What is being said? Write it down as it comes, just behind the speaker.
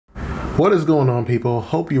What is going on, people?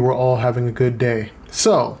 Hope you were all having a good day.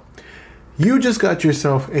 So, you just got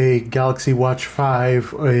yourself a Galaxy Watch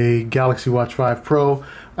 5, a Galaxy Watch 5 Pro.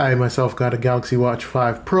 I myself got a Galaxy Watch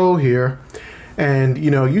 5 Pro here. And,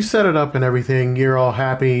 you set it up and everything. You're all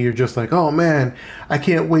happy. You're just like, oh man, I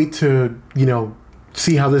can't wait to,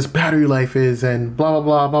 see how this battery life is and blah, blah,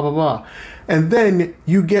 blah, blah, blah, blah. And then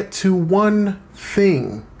you get to one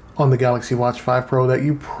thing on the Galaxy Watch 5 Pro that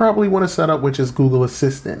you probably want to set up, which is Google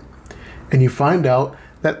Assistant. And you find out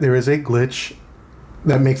that there is a glitch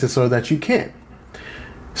that makes it so that you can't.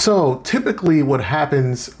 So typically what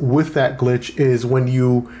happens with that glitch is when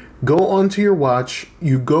you go onto your watch,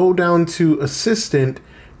 you go down to Assistant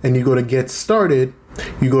and you go to Get Started,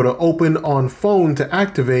 you go to Open on Phone to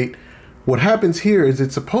activate. What happens here is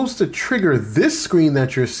it's supposed to trigger this screen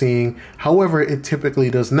that you're seeing, however, it typically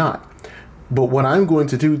does not. But what I'm going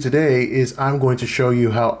to do today is I'm going to show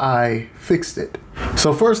you how I fixed it.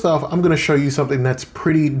 So first off, I'm going to show you something that's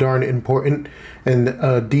pretty darn important and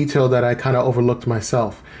a detail that I kind of overlooked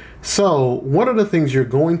myself. So one of the things you're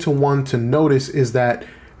going to want to notice is that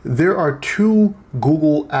there are two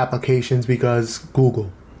Google applications because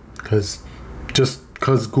Google, just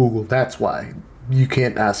because Google, that's why. You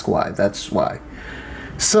can't ask why, that's why.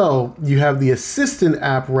 So you have the Assistant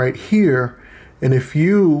app right here, and if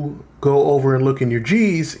you go over and look in your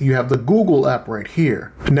G's, you have the Google app right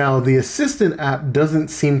here. Now, the Assistant app doesn't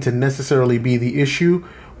seem to necessarily be the issue.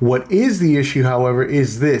 What is the issue, however,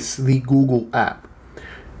 is this, the Google app.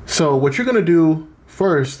 So what you're gonna do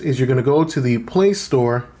first is you're gonna go to the Play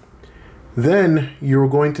Store, then you're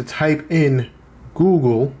going to type in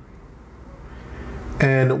Google,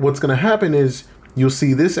 and what's gonna happen is you'll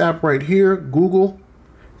see this app right here, Google,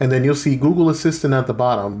 and then you'll see Google Assistant at the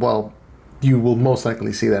bottom. Well, you will most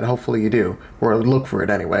likely see that. Hopefully you do, or look for it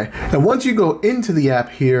anyway. And once you go into the app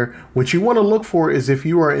here, what you want to look for is if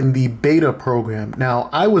you are in the beta program. Now,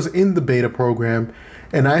 I was in the beta program,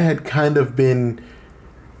 and I had kind of been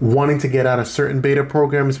wanting to get out of certain beta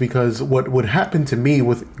programs because what would happen to me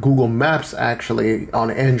with Google Maps actually on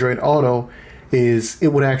Android Auto is it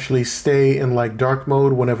would actually stay in like dark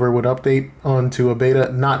mode whenever it would update onto a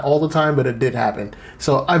beta. Not all the time, but it did happen.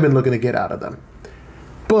 So I've been looking to get out of them.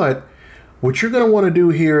 But what you're going to want to do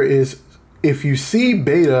here is if you see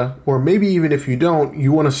beta, or maybe even if you don't,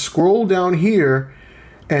 you want to scroll down here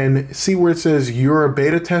and see where it says you're a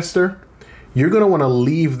beta tester. You're going to want to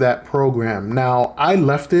leave that program. Now, I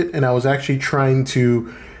left it and I was actually trying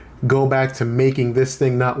to go back to making this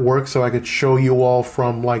thing not work so I could show you all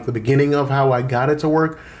from like the beginning of how I got it to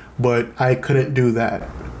work, but I couldn't do that.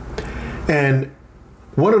 And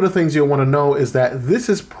one of the things you'll want to know is that this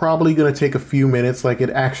is probably going to take a few minutes, like it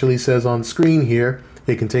actually says on screen here.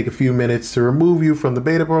 It can take a few minutes to remove you from the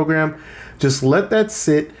beta program. Just let that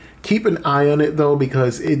sit. Keep an eye on it though,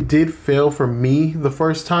 because it did fail for me the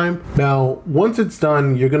first time. Now, once it's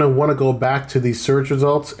done, you're going to want to go back to the search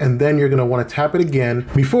results, and then you're going to want to tap it again.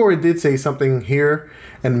 Before, it did say something here,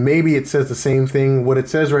 and maybe it says the same thing. What it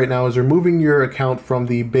says right now is removing your account from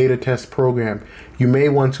the beta test program. You may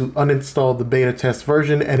want to uninstall the beta test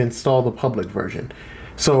version and install the public version.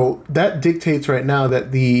 So that dictates right now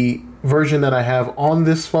that the version that I have on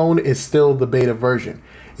this phone is still the beta version.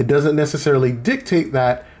 It doesn't necessarily dictate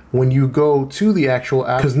that when you go to the actual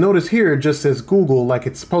app, because notice here it just says Google like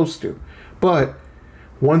it's supposed to. But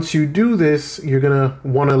once you do this, you're gonna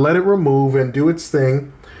want to let it remove and do its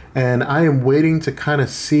thing. And I am waiting to kind of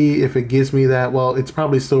see if it gives me that. Well, it's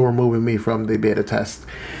probably still removing me from the beta test.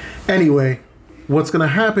 Anyway, what's gonna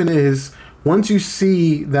happen is once you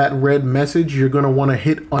see that red message, you're gonna want to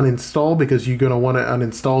hit uninstall, because you're gonna want to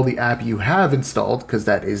uninstall the app you have installed, because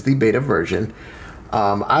that is the beta version.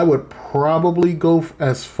 I would probably go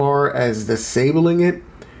as far as disabling it,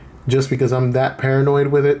 just because I'm that paranoid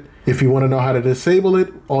with it. If you want to know how to disable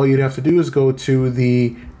it, all you'd have to do is go to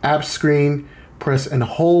the app screen, press and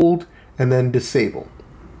hold, and then disable.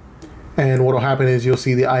 And what will happen is you'll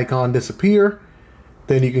see the icon disappear.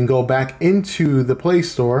 Then you can go back into the Play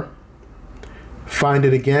Store, find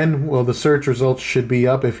it again. Well, the search results should be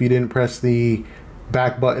up if you didn't press the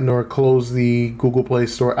back button or close the Google Play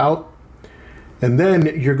Store out. And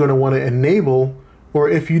then you're going to want to enable, or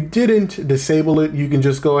if you didn't disable it, you can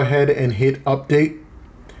just go ahead and hit update.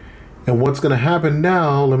 And what's going to happen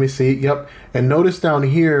now, let me see, yep. And notice down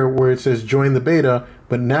here where it says join the beta,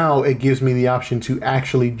 but now it gives me the option to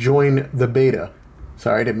actually join the beta.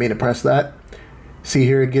 Sorry, I didn't mean to press that. See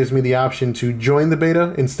here, it gives me the option to join the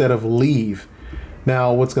beta instead of leave.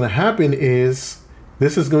 Now, what's going to happen is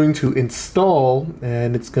this is going to install,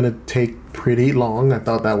 and it's going to take pretty long. I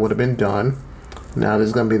thought that would have been done. Now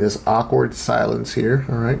there's going to be this awkward silence here.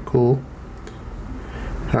 All right, cool.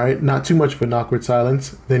 All right, not too much of an awkward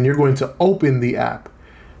silence. Then you're going to open the app.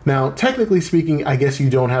 Now, technically speaking, I guess you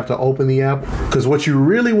don't have to open the app, because what you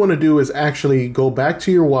really want to do is actually go back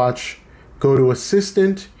to your watch, go to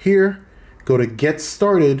Assistant here, go to Get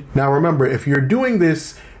Started. Now remember, if you're doing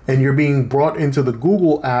this and you're being brought into the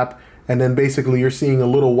Google app, and then basically you're seeing a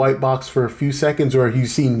little white box for a few seconds, or you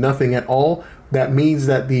see nothing at all, that means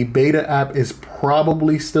that the beta app is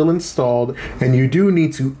probably still installed, and you do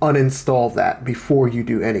need to uninstall that before you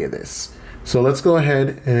do any of this. So let's go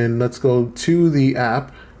ahead and let's go to the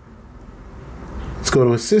app. Let's go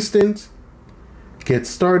to Assistant, Get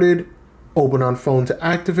Started, open on phone to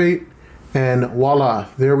activate, and voila,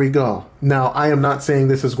 there we go. Now, I am not saying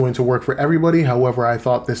this is going to work for everybody. However, I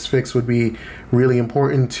thought this fix would be really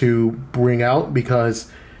important to bring out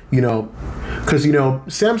because,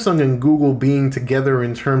 Samsung and Google being together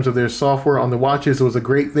in terms of their software on the watches was a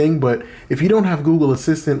great thing. But if you don't have Google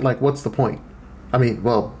Assistant, like, what's the point? I mean,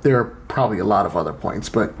 well, there are probably a lot of other points,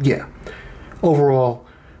 but yeah. Overall,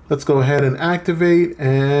 let's go ahead and activate,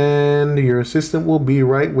 and your assistant will be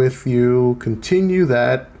right with you. Continue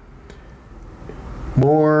that.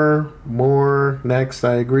 More, next,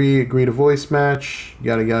 I agree to voice match,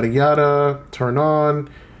 yada, yada, yada, turn on.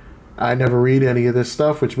 I never read any of this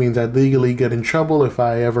stuff, which means I'd legally get in trouble if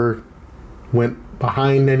I ever went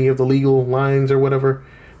behind any of the legal lines or whatever.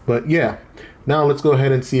 But yeah, now let's go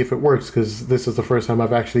ahead and see if it works, because this is the first time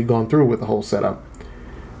I've actually gone through with the whole setup.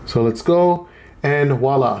 So let's go, and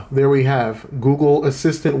voila, there we have Google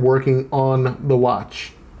Assistant working on the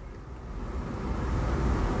watch.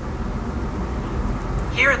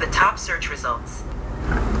 Here are the top search results.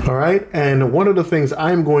 All right, and one of the things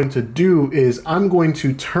I'm going to do is I'm going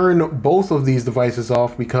to turn both of these devices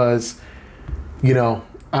off because,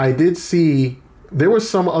 I did see there were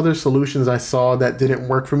some other solutions I saw that didn't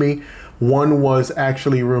work for me. One was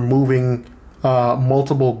actually removing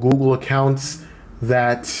multiple Google accounts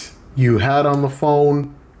that you had on the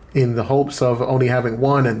phone in the hopes of only having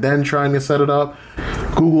one and then trying to set it up.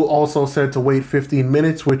 Google also said to wait 15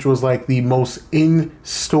 minutes, which was like the most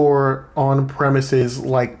in-store, on-premises,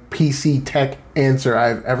 like PC tech answer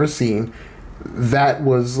I've ever seen. That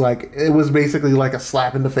was like, it was basically like a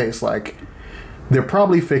slap in the face. Like, they're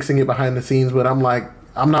probably fixing it behind the scenes, but I'm like,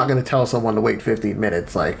 I'm not going to tell someone to wait 15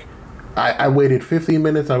 minutes. Like, I waited 15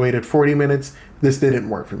 minutes, I waited 40 minutes. This didn't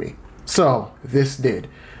work for me. So, this did.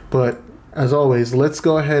 But as always, let's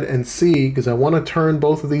go ahead and see, because I want to turn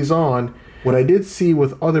both of these on. What I did see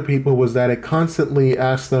with other people was that it constantly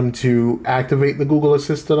asked them to activate the Google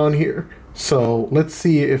Assistant on here. So let's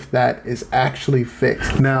see if that is actually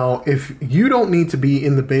fixed. Now, if you don't need to be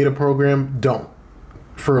in the beta program, don't.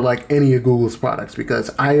 For like any of Google's products, because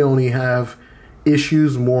I only have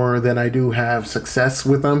issues more than I do have success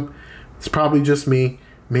with them. It's probably just me.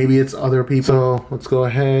 Maybe it's other people. So let's go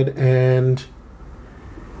ahead and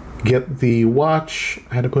get the watch.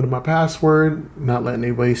 I had to put in my password, not letting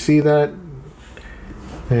anybody see that.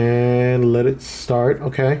 And let it start.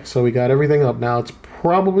 Okay, so we got everything up now. It's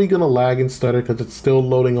probably gonna lag and stutter because it's still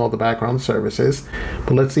loading all the background services.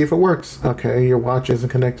 But let's see if it works. Okay, your watch isn't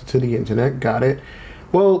connected to the internet. Got it.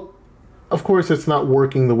 Well, of course it's not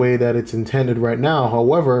working the way that it's intended right now.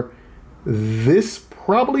 However, this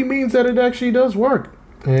probably means that it actually does work.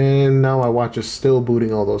 And now my watch is still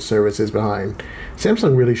booting all those services behind.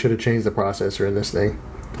 Samsung really should have changed the processor in this thing.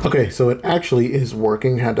 Okay, so it actually is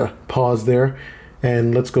working. Had to pause there.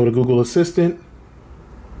 And let's go to Google Assistant.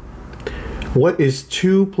 What is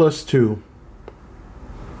 2 plus 2?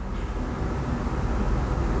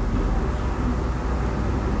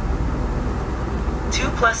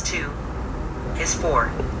 Plus 2 is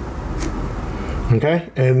 4.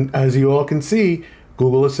 Okay, and as you all can see,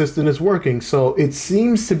 Google Assistant is working. So it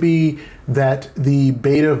seems to be that the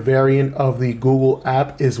beta variant of the Google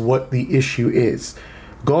app is what the issue is.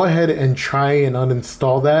 Go ahead and try and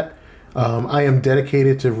uninstall that. I am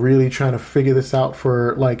dedicated to really trying to figure this out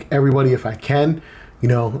for like everybody if I can.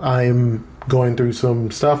 I'm going through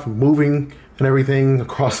some stuff, moving and everything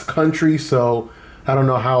across the country, so I don't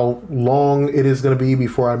know how long it is going to be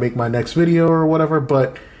before I make my next video or whatever,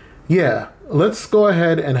 but yeah, let's go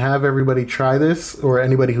ahead and have everybody try this, or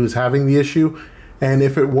anybody who's having the issue, and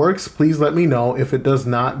if it works, please let me know. If it does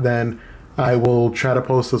not, then I will try to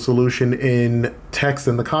post a solution in text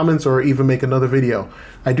in the comments or even make another video.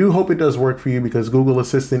 I do hope it does work for you because Google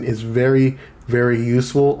Assistant is very, very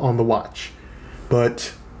useful on the watch.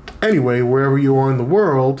 But anyway, wherever you are in the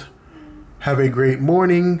world, have a great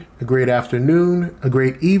morning, a great afternoon, a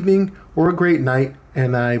great evening, or a great night,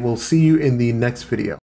 and I will see you in the next video.